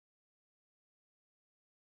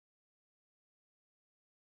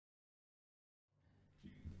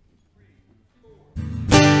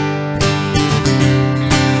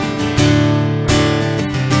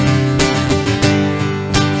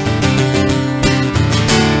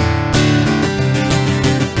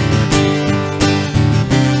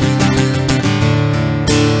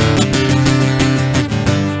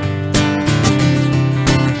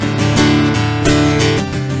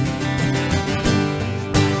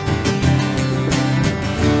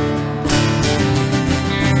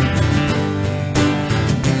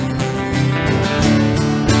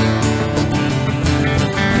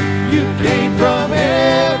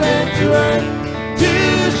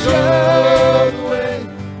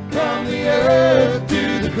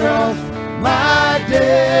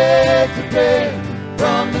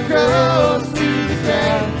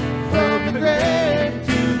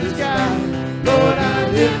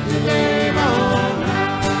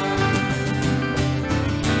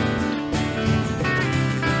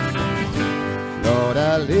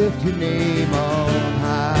lift your name on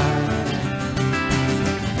high.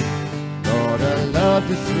 Lord, I love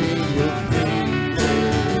to sing your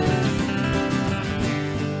praises.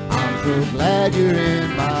 I'm so glad you're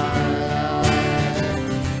in my life.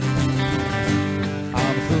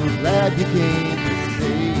 I'm so glad you came to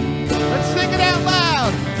save. Let's sing it out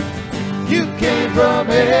loud. You came from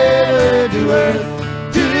heaven to earth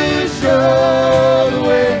to show the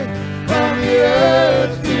way, from the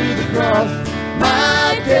earth to the cross,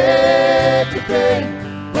 my debt to pay.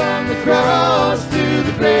 From the cross to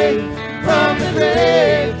the grave, from the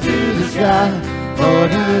grave to the sky,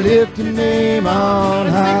 Lord, you lift your name on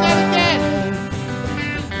high.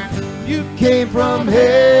 You came from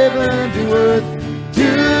heaven to earth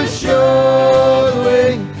to show the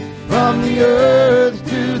way, from the earth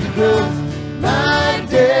to the cross, my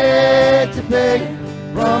debt to pay.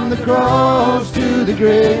 From the cross to the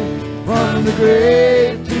grave, from the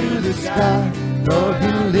grave to the sky, Lord,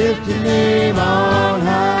 you lift your name on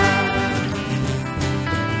high.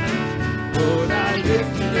 Lord, I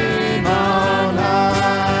lift your name on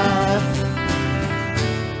high.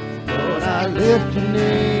 Lord, I lift your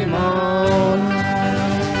name on high.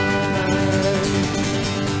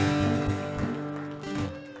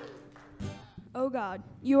 O God,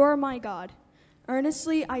 you are my God.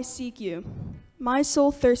 Earnestly I seek you. My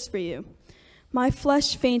soul thirsts for you. My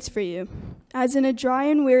flesh faints for you, as in a dry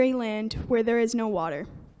and weary land where there is no water.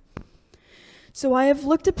 So I have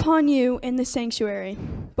looked upon you in the sanctuary,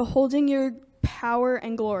 beholding your power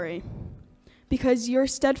and glory. Because your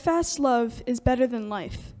steadfast love is better than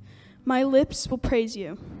life, my lips will praise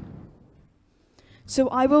you. So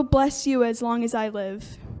I will bless you as long as I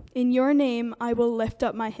live. In your name I will lift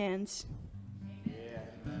up my hands.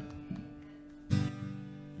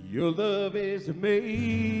 Your love is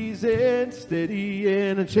amazing, steady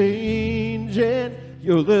and unchanging.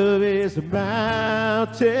 Your love is a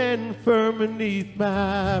mountain firm beneath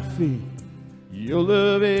my feet. Your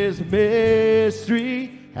love is a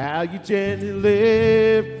mystery, how you gently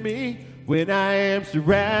lift me. When I am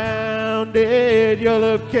surrounded, your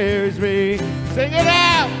love carries me. Sing it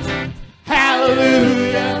out!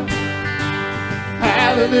 Hallelujah!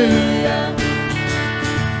 Hallelujah!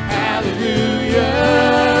 Hallelujah!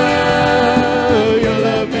 Your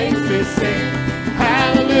love makes me sing.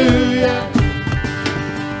 Hallelujah!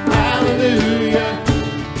 Hallelujah!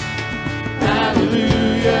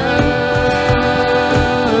 Hallelujah!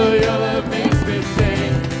 Your love makes me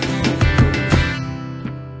sing.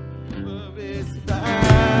 Love is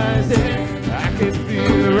rising, I can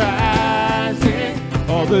feel it rising.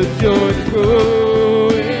 All the joy is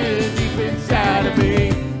growing deep inside of me.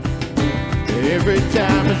 Every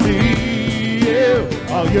time I see you,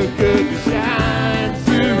 all your goodness shines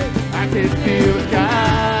through. I can feel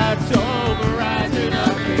God's home rising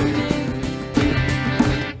up in me.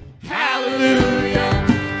 Hallelujah,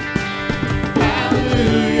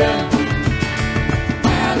 hallelujah,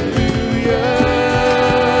 hallelujah.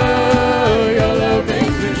 Your love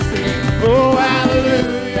makes me sing. Oh,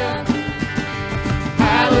 hallelujah,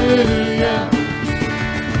 hallelujah,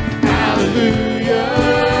 hallelujah.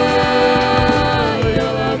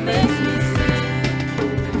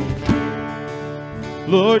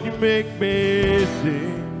 Lord, you make me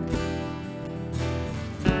sing.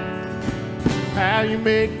 How you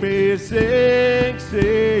make me sing,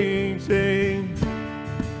 sing, sing.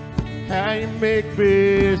 How you make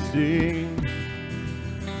me sing.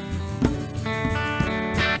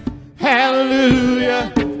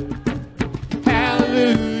 Hallelujah,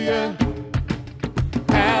 hallelujah,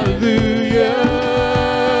 hallelujah.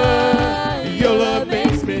 Your love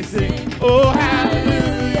makes me sing. Oh,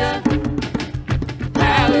 hallelujah.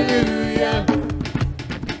 Hallelujah,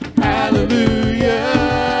 hallelujah.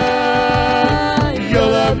 Your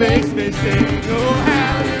love makes me sing. Oh,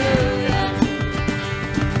 hallelujah,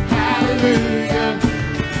 hallelujah,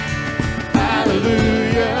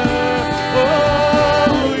 hallelujah.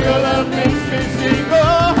 Oh, your love makes me sing.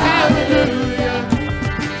 Oh, hallelujah,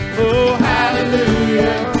 oh,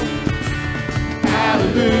 hallelujah,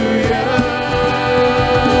 hallelujah.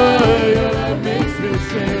 Your love makes me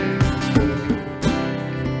sing.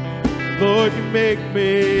 Lord, you make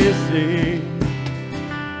me sing.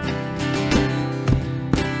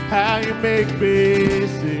 How you make me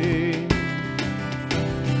sing.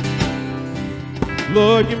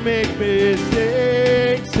 Lord, you make me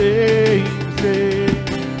sing, sing, sing.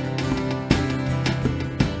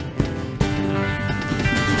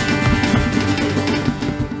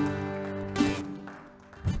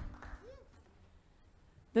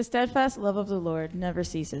 The steadfast love of the Lord never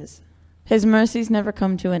ceases. His mercies never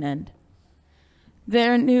come to an end. They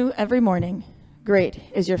are new every morning. Great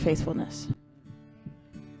is your faithfulness.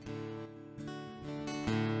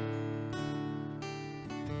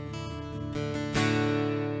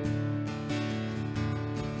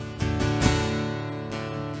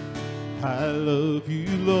 I love you,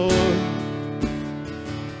 Lord.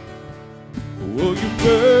 Oh, your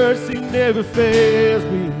mercy never fails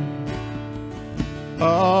me.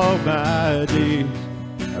 All my days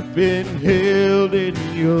I've been held in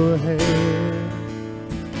your hand.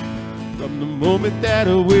 From the moment that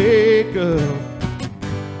I wake up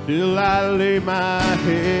till I lay my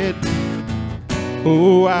head,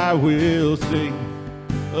 oh, I will sing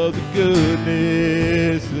of the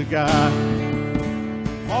goodness of God.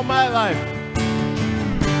 All my life,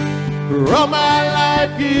 for all my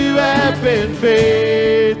life you have been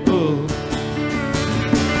faithful.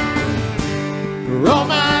 For all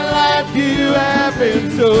my life you have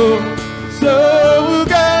been so, so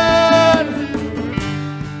good.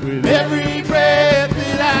 With every breath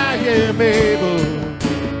that I am able,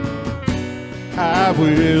 I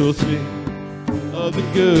will sing of the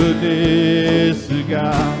goodness of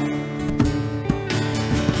God.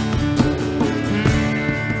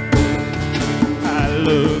 I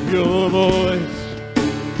love your voice.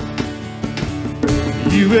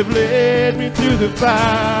 You have led me through the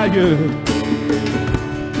fire,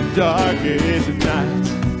 the darkest of nights.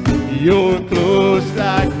 You're close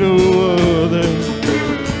like no other.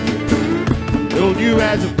 I've known you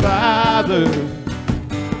as a father,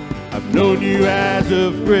 I've known you as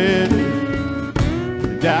a friend,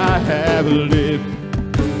 and I have lived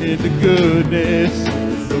in the goodness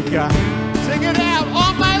of God. Sing it out.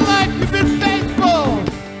 All my life you've been faithful.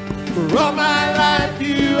 For all my life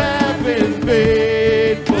you have been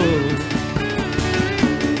faithful.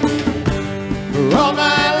 For all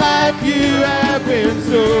my life you have been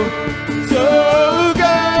so, so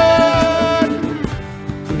good.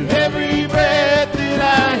 With every breath that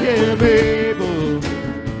I am able,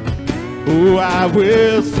 oh, I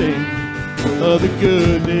will sing of the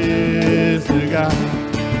goodness of God.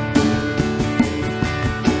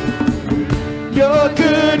 Your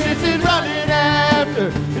goodness is running after,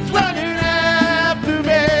 it's running after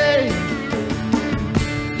me.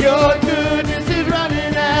 Your goodness is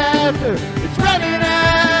running after, it's running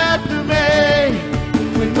after me.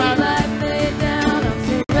 With my life laid down, I'm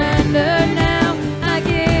surrendered now. I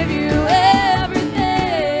give you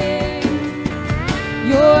everything.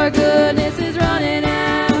 Your goodness is running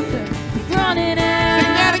after, it's running after.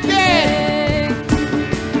 Sing that again.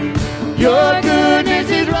 Your goodness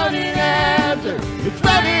is running after, it's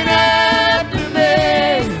running after me.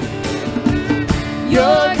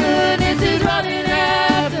 Your goodness is running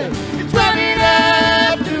after, it's running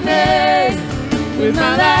after me. With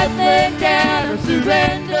my life laid down, I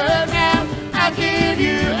surrender now. I give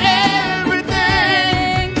you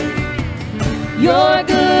everything. Your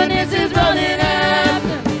goodness is running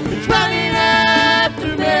after, it's running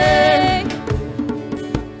after me.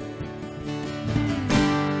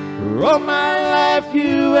 For all my life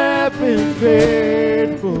you have been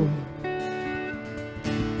faithful.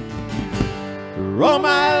 For all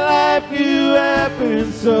my life you have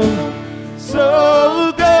been so,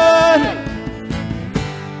 so good.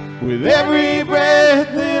 With every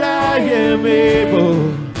breath that I am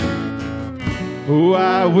able, oh,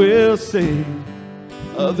 I will sing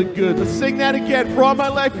of the good. Let's sing that again. For all my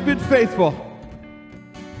life you've been faithful.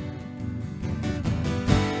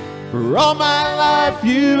 For all my life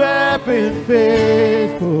you have been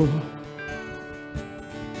faithful.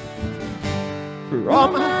 For all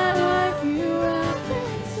my life you have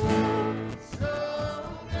been so, so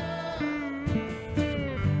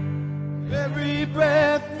good. Every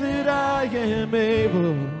breath that I am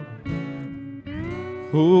able,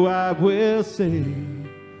 oh, I will sing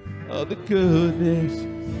of the goodness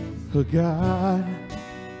of God.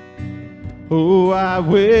 Oh, I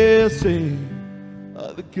will sing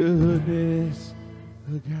of the goodness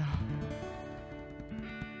of God.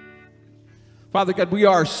 Father God, we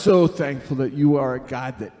are so thankful that you are a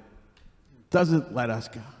God that doesn't let us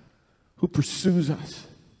go, who pursues us,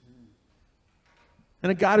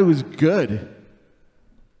 and a God who is good.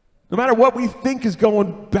 No matter what we think is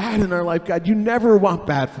going bad in our life, God, you never want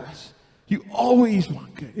bad for us. You always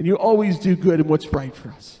want good, and you always do good and what's right for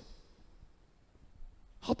us.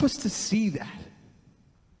 Help us to see that.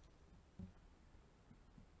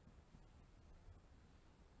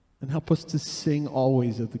 And help us to sing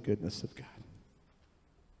always of the goodness of God.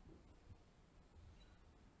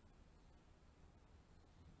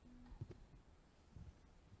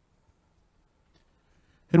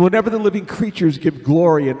 And whenever the living creatures give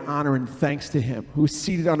glory and honor and thanks to him who is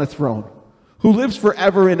seated on a throne, who lives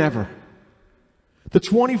forever and ever, the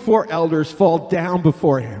 24 elders fall down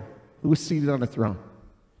before him who is seated on a throne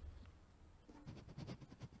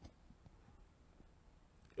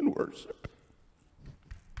and worship.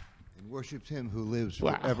 And worships him who lives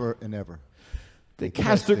forever and ever. They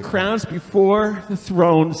cast their crowns before the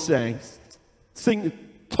throne, saying,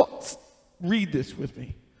 read this with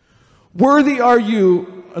me. Worthy are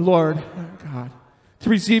you, Lord God, to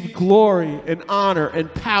receive glory and honor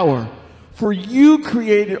and power, for you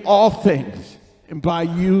created all things, and by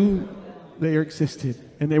you they existed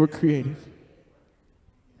and they were created.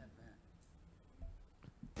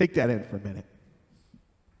 Take that in for a minute.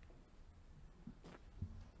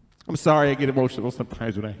 I'm sorry I get emotional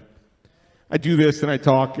sometimes when I do this and I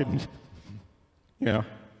talk and, you know,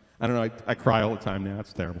 I don't know, I cry all the time now.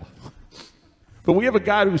 It's terrible. But we have a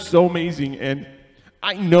God who's so amazing, and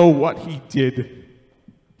I know what he did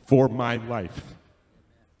for my life.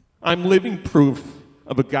 I'm living proof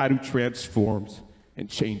of a God who transforms and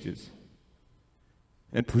changes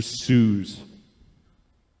and pursues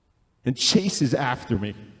and chases after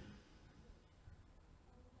me.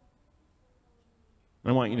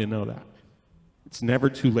 I want you to know that. It's never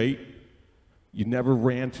too late. You never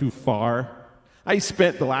ran too far. I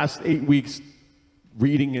spent the last 8 weeks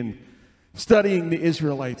reading and studying the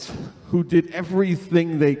Israelites who did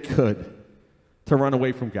everything they could to run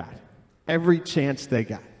away from God. Every chance they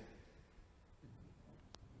got.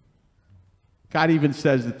 God even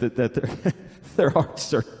says that their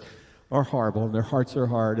hearts are horrible and their hearts are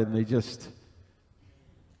hard and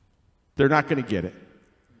they're not going to get it.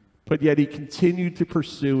 But yet he continued to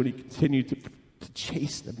pursue and he continued to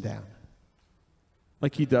chase them down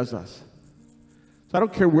like he does us. So I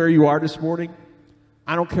don't care where you are this morning.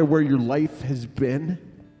 I don't care where your life has been.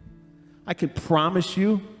 I can promise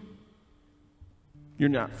you, you're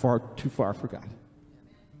not too far for God.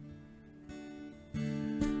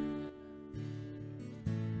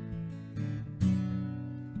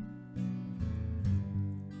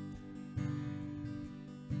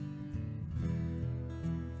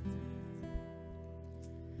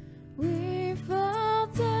 We fall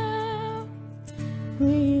down,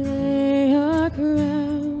 we lay our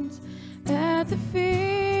crowns at the feet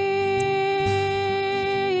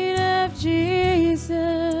of Jesus.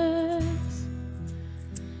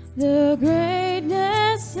 The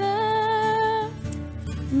greatness of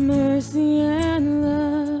mercy and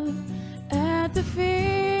love at the feet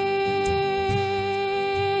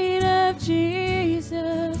of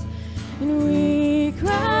Jesus, and we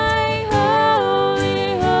cry.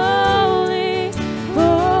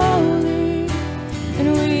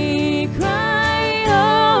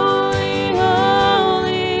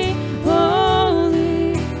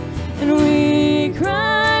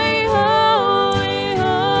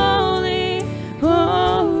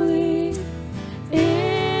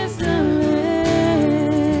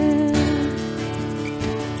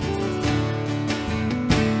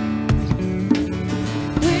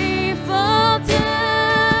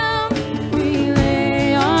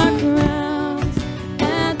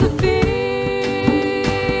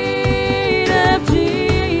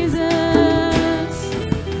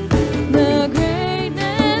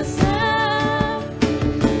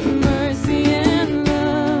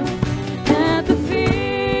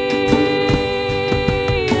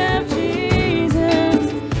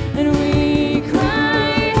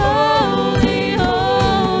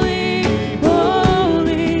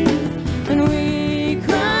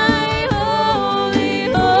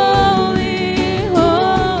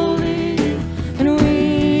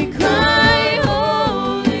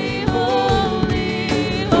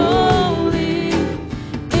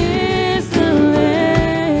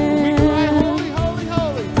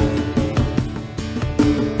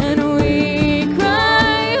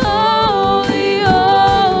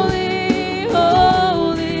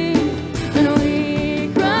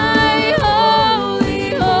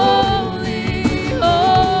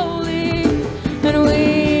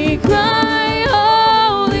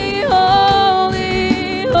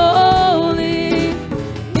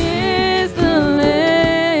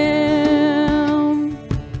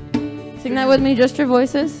 With me, just your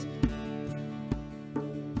voices.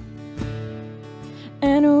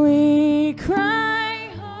 And we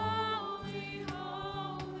cry, holy,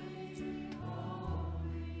 holy, holy.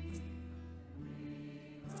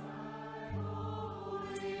 We cry, holy,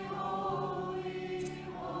 holy,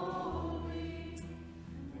 holy.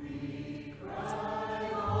 We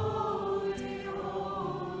cry, holy,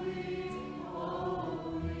 holy,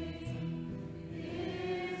 holy.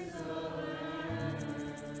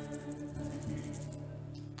 Is the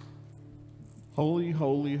Holy,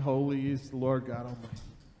 holy, holy is the Lord God Almighty.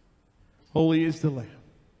 Holy is the Lamb.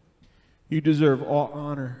 You deserve all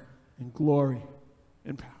honor and glory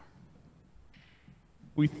and power.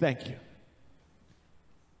 We thank you.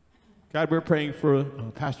 God, we're praying for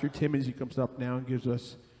Pastor Tim as he comes up now and gives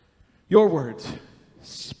us your words.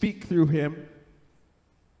 Speak through him.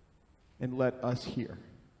 and let us hear.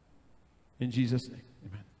 In Jesus' name,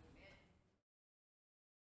 amen.